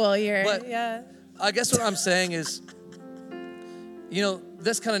 old school here. But I guess what I'm saying is,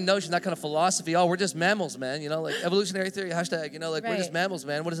 this kind of notion, that kind of philosophy, we're just mammals, man. Evolutionary theory, hashtag, we're just mammals,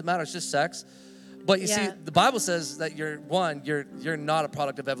 man. What does it matter? It's just sex. But you see, the Bible says that you're not a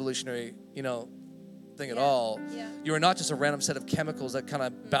product of evolutionary, thing at all. Yeah. You are not just a random set of chemicals that kind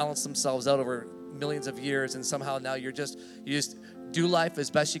of balance themselves out over millions of years, and somehow now you just do life as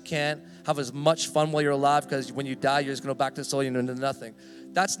best you can, have as much fun while you're alive, because when you die, you're just going to go back to the soul, into nothing.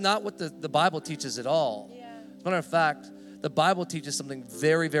 That's not what the Bible teaches at all. Yeah. As a matter of fact, the Bible teaches something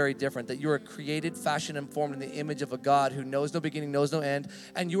very, very different, that you are created, fashioned, and formed in the image of a God who knows no beginning, knows no end,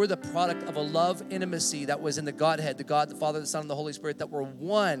 and you are the product of a love intimacy that was in the Godhead, the God, the Father, the Son, and the Holy Spirit, that were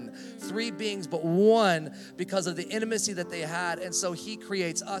one, three beings, but one, because of the intimacy that they had. And so He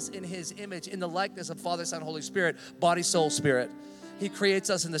creates us in His image, in the likeness of Father, Son, Holy Spirit, body, soul, spirit. He creates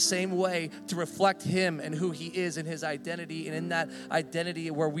us in the same way to reflect Him and who He is in His identity. And in that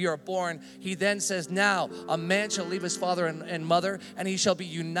identity where we are born, He then says, now a man shall leave his father and mother, and he shall be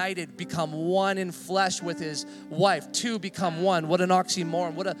united, become one in flesh with his wife. Two become one. What an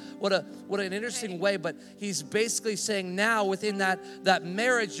oxymoron. What an interesting way. But He's basically saying now within that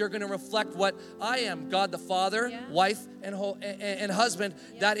marriage, you're going to reflect what I am, God the Father, wife, and husband.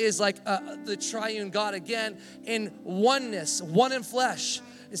 That is like the triune God again in oneness, one in flesh.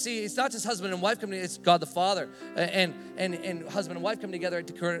 You see, it's not just husband and wife coming together, it's God the Father and husband and wife coming together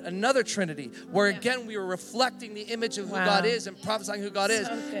to create another Trinity, where again we are reflecting the image of who God is and prophesying who God is.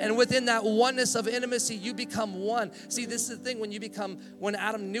 And within that oneness of intimacy, you become one. See, this is the thing, when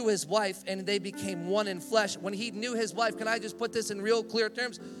Adam knew his wife and they became one in flesh, when he knew his wife, can I just put this in real clear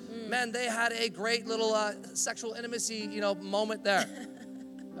terms? man, they had a great little sexual intimacy, moment there.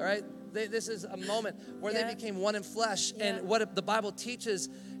 All right? This is a moment where they became one in flesh. Yeah. And what the Bible teaches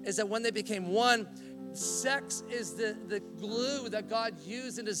is that when they became one, sex is the glue that God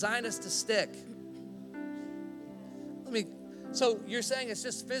used and designed us to stick. So you're saying it's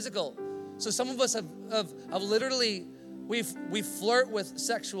just physical. So some of us have literally, we flirt with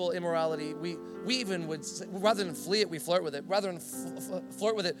sexual immorality. We even would, rather than flee it, we flirt with it. Rather than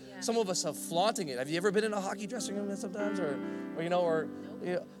flirt with it, some of us are flaunting it. Have you ever been in a hockey dressing room sometimes? Or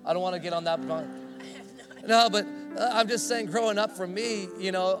I don't want to get on that. No, but I'm just saying, growing up for me,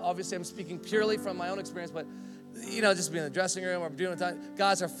 obviously I'm speaking purely from my own experience, but just being in the dressing room or doing the time,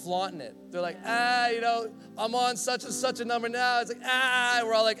 guys are flaunting it. They're like, I'm on such and such a number now. It's like,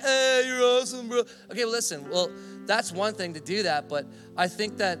 we're all like, hey, you're awesome, bro. Okay, listen, that's one thing to do that, but I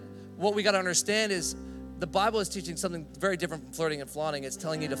think that what we got to understand is the Bible is teaching something very different from flirting and flaunting. It's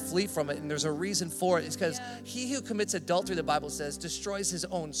telling you to flee from it, and there's a reason for it. It's because he who commits adultery, the Bible says, destroys his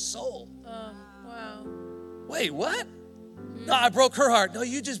own soul. Oh, wow. Wait, what? No, I broke her heart. No,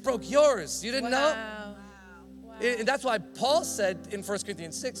 you just broke yours. You didn't know? Wow. And that's why Paul said in 1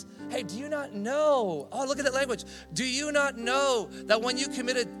 Corinthians 6, hey, do you not know? Oh, look at that language. Do you not know that when you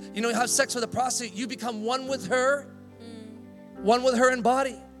have sex with a prostitute, you become one with her? One with her in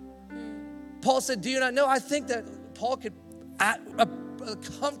body. Paul said, do you not know? I think that Paul could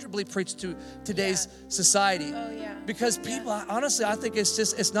comfortably preach to today's society. Oh, yeah. Because people, honestly, I think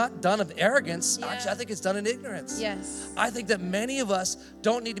it's not done of arrogance. Yeah. Actually, I think it's done in ignorance. Yes. I think that many of us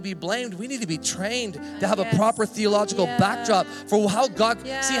don't need to be blamed. We need to be trained to have a proper theological backdrop for how God,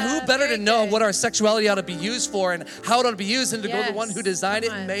 see, who better to know what our sexuality ought to be used for and how it ought to be used than to go to the one who designed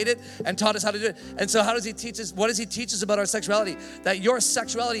it and made it and taught us how to do it. And so how does he teach us? What does he teach us about our sexuality? That your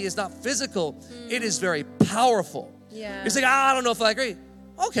sexuality is not physical. It is very powerful. Yeah. You're saying, I don't know if I agree.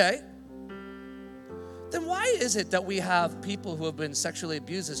 Okay. Then why is it that we have people who have been sexually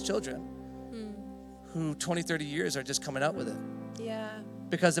abused as children who 20, 30 years are just coming out with it? Yeah.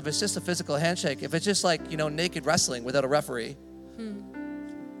 Because if it's just a physical handshake, if it's just like, naked wrestling without a referee,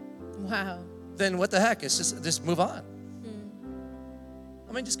 wow. then what the heck? It's just move on.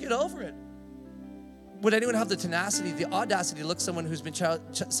 Just get over it. Would anyone have the tenacity, the audacity to look at someone who's been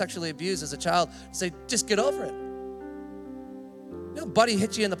sexually abused as a child and say, just get over it? Buddy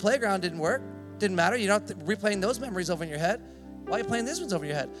hit you in the playground, didn't work. Didn't matter. You're not replaying those memories over in your head. Why are you playing these ones over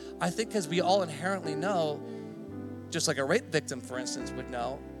your head? I think because we all inherently know, just like a rape victim, for instance, would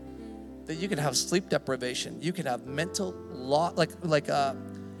know, that you can have sleep deprivation. You can have mental loss,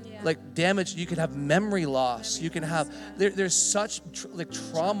 like damage. You can have memory loss. You can have, there's such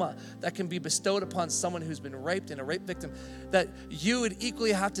trauma that can be bestowed upon someone who's been raped and a rape victim that you would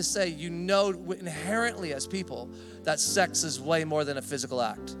equally have to say, inherently as people, that sex is way more than a physical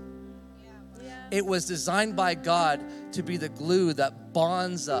act. It was designed by God to be the glue that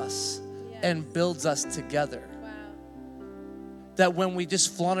bonds us and builds us together. Wow. That when we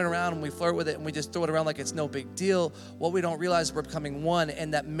just flaunt it around and we flirt with it and we just throw it around like it's no big deal, what we don't realize is we're becoming one,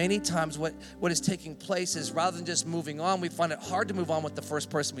 and that many times what is taking place is rather than just moving on, we find it hard to move on with the first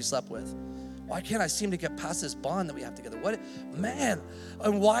person we slept with. Why can't I seem to get past this bond that we have together?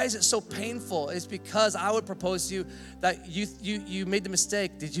 And why is it so painful? It's because I would propose to you that you made the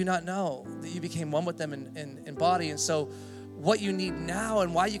mistake. Did you not know that you became one with them in body? And so what you need now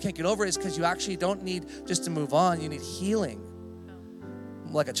and why you can't get over it is because you actually don't need just to move on. You need healing.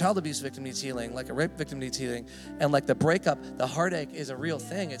 Like a child abuse victim needs healing, like a rape victim needs healing, and like the breakup, the heartache is a real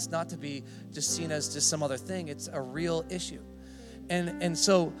thing. It's not to be just seen as just some other thing. It's a real issue. And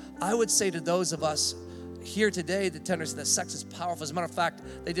so I would say to those of us here today that understand that sex is powerful. As a matter of fact,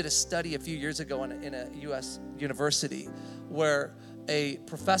 they did a study a few years ago in a U.S. university where a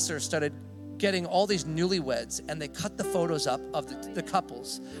professor started getting all these newlyweds, and they cut the photos up of the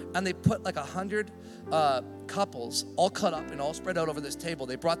couples, and they put like 100 couples all cut up and all spread out over this table.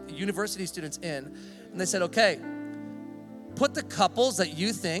 They brought the university students in, and they said, okay, put the couples that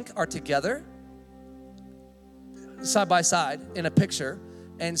you think are together side by side in a picture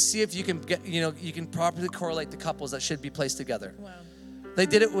and see if you can get, you can properly correlate the couples that should be placed together. Wow. They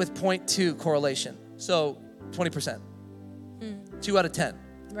did it with 0.2 correlation. So 20%. 2 out of 10.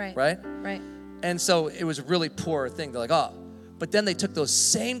 Right? And so it was a really poor thing. They're like, But then they took those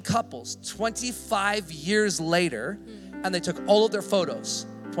same couples 25 years later and they took all of their photos.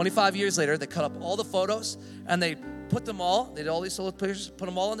 25 years later, they cut up all the photos and they put them all, they did all these solo pictures, put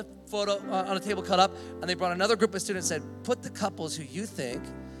them all on the photo, on a table cut up, and they brought another group of students and said, put the couples who you think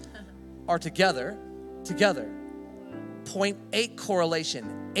are together. 0.8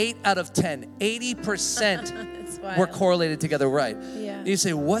 correlation, 8 out of 10, 80% were correlated together right. Yeah. And you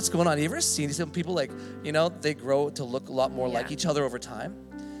say, what's going on? You ever seen some people like, they grow to look a lot more like each other over time?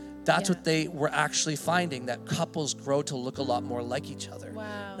 That's what they were actually finding, that couples grow to look a lot more like each other.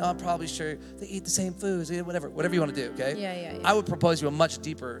 Wow. Now, I'm probably sure they eat the same foods, whatever you want to do, okay? Yeah. I would propose you a much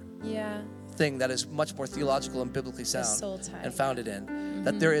deeper Yeah. thing that is much more theological and biblically sound soul tie, and founded in,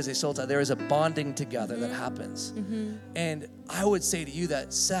 that there is a soul tie, there is a bonding together that happens. And I would say to you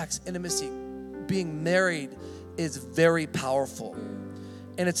that sex, intimacy, being married is very powerful.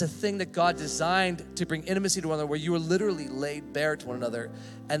 And it's a thing that God designed to bring intimacy to one another, where you are literally laid bare to one another.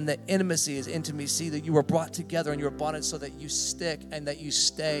 And the intimacy is intimacy, that you were brought together and you were bonded so that you stick and that you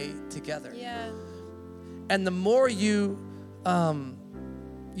stay together. Yeah. And the more you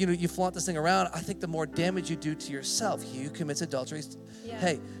flaunt this thing around, I think the more damage you do to yourself. He who commits adultery,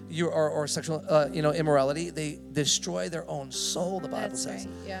 or sexual, immorality, they destroy their own soul, the Bible says.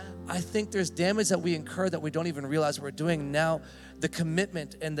 Right. Yeah. I think there's damage that we incur that we don't even realize we're doing now. The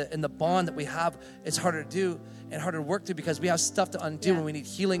commitment and the bond that we have, it's harder to do and harder to work through because we have stuff to undo and we need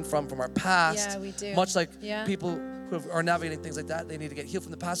healing from our past. Yeah, we do. Much like people who are navigating things like that, they need to get healed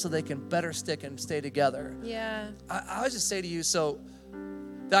from the past so they can better stick and stay together. Yeah. I would just say to you, so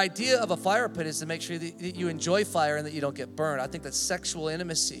the idea of a fire pit is to make sure that you enjoy fire and that you don't get burned. I think that sexual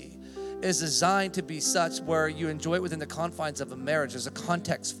intimacy is designed to be such where you enjoy it within the confines of a marriage. There's a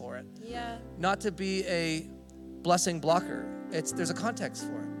context for it. Yeah. Not to be a blessing blocker. There's a context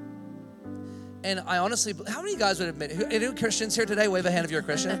for it. And I honestly, how many guys would admit, any Christians here today? Wave a hand if you're a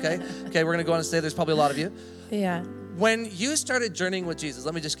Christian, okay? Okay, we're going to go on and say there's probably a lot of you. Yeah. When you started journeying with Jesus,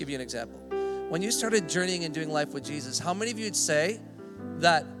 let me just give you an example. When you started journeying and doing life with Jesus, how many of you would say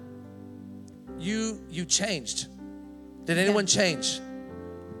that you changed? Did anyone change?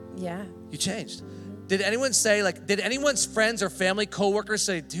 Yeah. You changed. Did anyone say, did anyone's friends or family, coworkers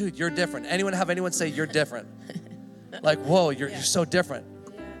say, dude, you're different? Anyone have anyone say you're different? Whoa, you're so different.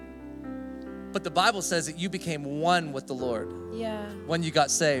 Yeah. But the Bible says that you became one with the Lord. Yeah. When you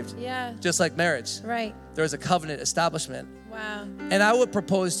got saved. Yeah. Just like marriage. Right. There was a covenant establishment. Wow. And I would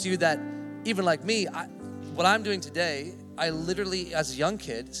propose to you that even like me, what I'm doing today, I literally, as a young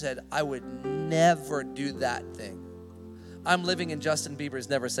kid, said I would never do that thing. I'm living in Justin Bieber's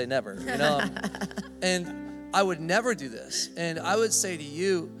Never Say Never, and I would never do this. And I would say to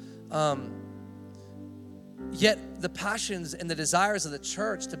you, yet the passions and the desires of the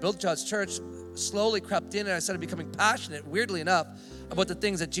church to build God's church slowly crept in, and I started becoming passionate, weirdly enough, about the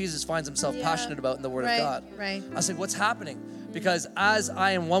things that Jesus finds himself passionate about in the Word of God. Right. I said, what's happening? Because as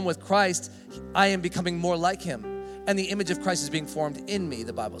I am one with Christ, I am becoming more like him. And the image of Christ is being formed in me,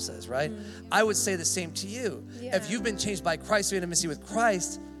 the Bible says, right? I would say the same to you. Yeah. If you've been changed by Christ through intimacy with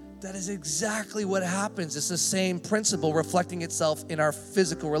Christ, that is exactly what happens. It's the same principle reflecting itself in our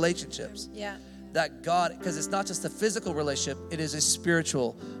physical relationships. Yeah. That God, because it's not just a physical relationship, it is a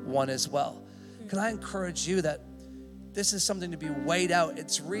spiritual one as well. Can I encourage you that this is something to be weighed out?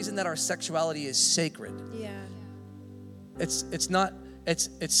 It's the reason that our sexuality is sacred. Yeah. It's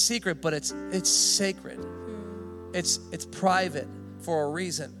secret, but it's sacred. It's private for a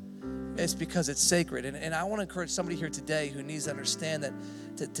reason. It's because it's sacred. And I want to encourage somebody here today who needs to understand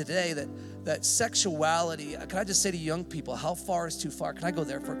that sexuality, can I just say to young people, how far is too far? Can I go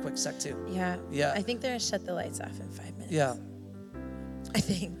there for a quick sec too? Yeah. Yeah. I think they're going to shut the lights off in 5 minutes. Yeah. I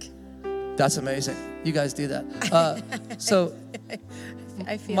think. That's amazing. You guys do that. So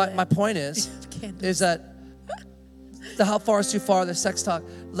I feel my point is that the how far is too far, the sex talk.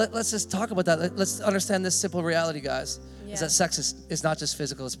 Let's just talk about that. Let's understand this simple reality, guys. Yeah. Is that sex is not just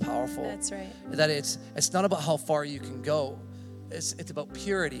physical, it's powerful. That's right. That it's not about how far you can go. It's about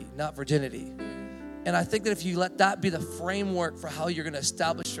purity, not virginity. And I think that if you let that be the framework for how you're going to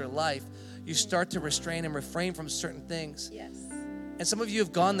establish your life, you start to restrain and refrain from certain things. Yes. And some of you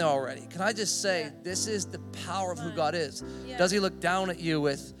have gone there already. Can I just say, this is the power of who God is. Yeah. Does he look down at you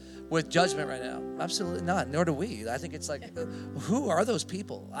with judgment right now? Absolutely not. Nor do we. I think it's like, who are those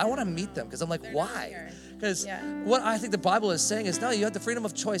people? I want to meet them because I'm like, why? Because what I think the Bible is saying is, no, you have the freedom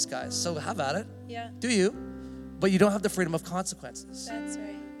of choice, guys. So have at it. Yeah. Do you? But you don't have the freedom of consequences. That's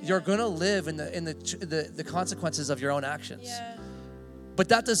right. You're going to live in the consequences of your own actions. Yeah. But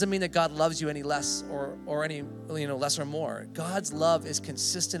that doesn't mean that God loves you any less or any less or more. God's love is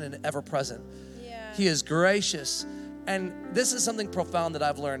consistent and ever present. Yeah. He is gracious. And this is something profound that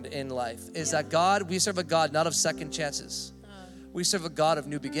I've learned in life, is that we serve a God not of second chances. We serve a God of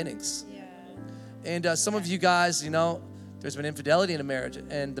new beginnings. Yeah. And some of you guys, there's been infidelity in a marriage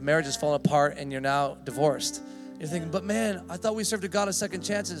and the marriage has fallen apart and you're now divorced. You're thinking, but man, I thought we served a God of second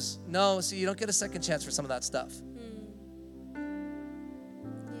chances. No, see, you don't get a second chance for some of that stuff.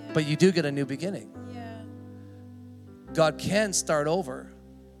 but you do get a new beginning. Yeah. God can start over,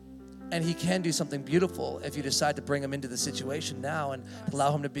 and he can do something beautiful if you decide to bring him into the situation now and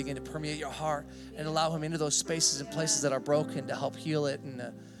allow him to begin to permeate your heart and allow him into those spaces and places that are broken to help heal it.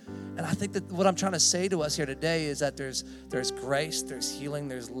 And I think that what I'm trying to say to us here today is that there's grace, there's healing,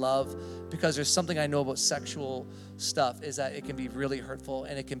 there's love, because there's something I know about sexual stuff is that it can be really hurtful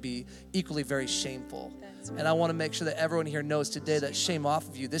and it can be equally very shameful. And I want to make sure that everyone here knows today that shame off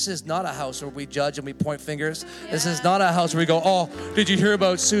of you. This is not a house where we judge and we point fingers. Yeah. This is not a house where we go, oh, did you hear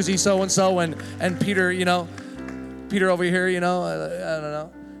about Susie so-and-so and Peter, Peter over here, I don't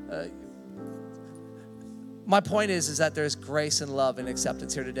know. My point is that there's grace and love and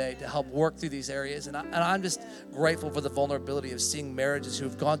acceptance here today to help work through these areas. And I'm just grateful for the vulnerability of seeing marriages who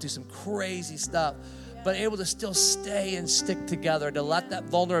have gone through some crazy stuff, but able to still stay and stick together, to let that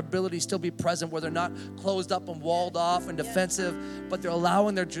vulnerability still be present where they're not closed up and walled off and defensive, but they're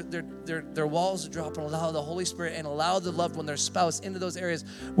allowing their walls to drop and allow the Holy Spirit and allow the loved one, their spouse, into those areas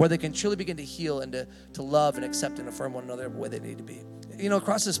where they can truly begin to heal and to love and accept and affirm one another where they need to be.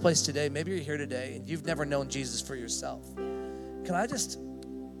 Across this place today, maybe you're here today and you've never known Jesus for yourself. Can I just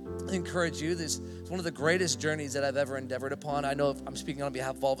encourage you? This is one of the greatest journeys that I've ever endeavored upon. I know I'm speaking on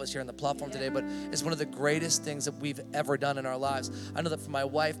behalf of all of us here on the platform today, but it's one of the greatest things that we've ever done in our lives. I know that for my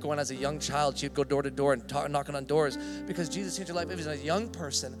wife, going as a young child, she'd go door to door and knocking on doors because Jesus changed her life. It was a young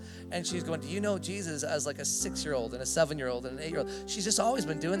person, and she's going, do you know Jesus, as like a 6-year-old and a 7-year-old and an 8-year-old? She's just always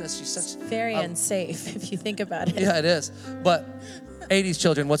been doing this. She's such very unsafe if you think about it. Yeah, it is. But 80s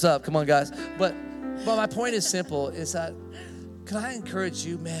children, what's up? Come on, guys. But my point is simple, is that can I encourage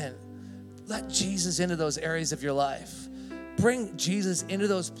you, man, let Jesus into those areas of your life. Bring Jesus into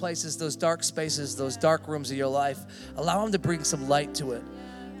those places, those dark spaces, those dark rooms of your life. Allow him to bring some light to it.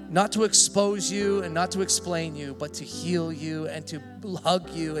 Not to expose you and not to explain you, but to heal you and to hug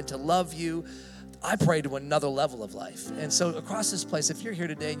you and to love you. I pray to another level of life. And so across this place, if you're here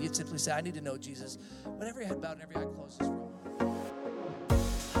today and you'd simply say, I need to know Jesus, whenever your head bowed and every eye closed this room.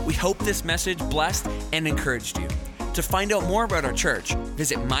 We hope this message blessed and encouraged you. To find out more about our church,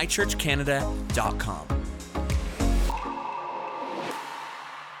 visit mychurchcanada.com.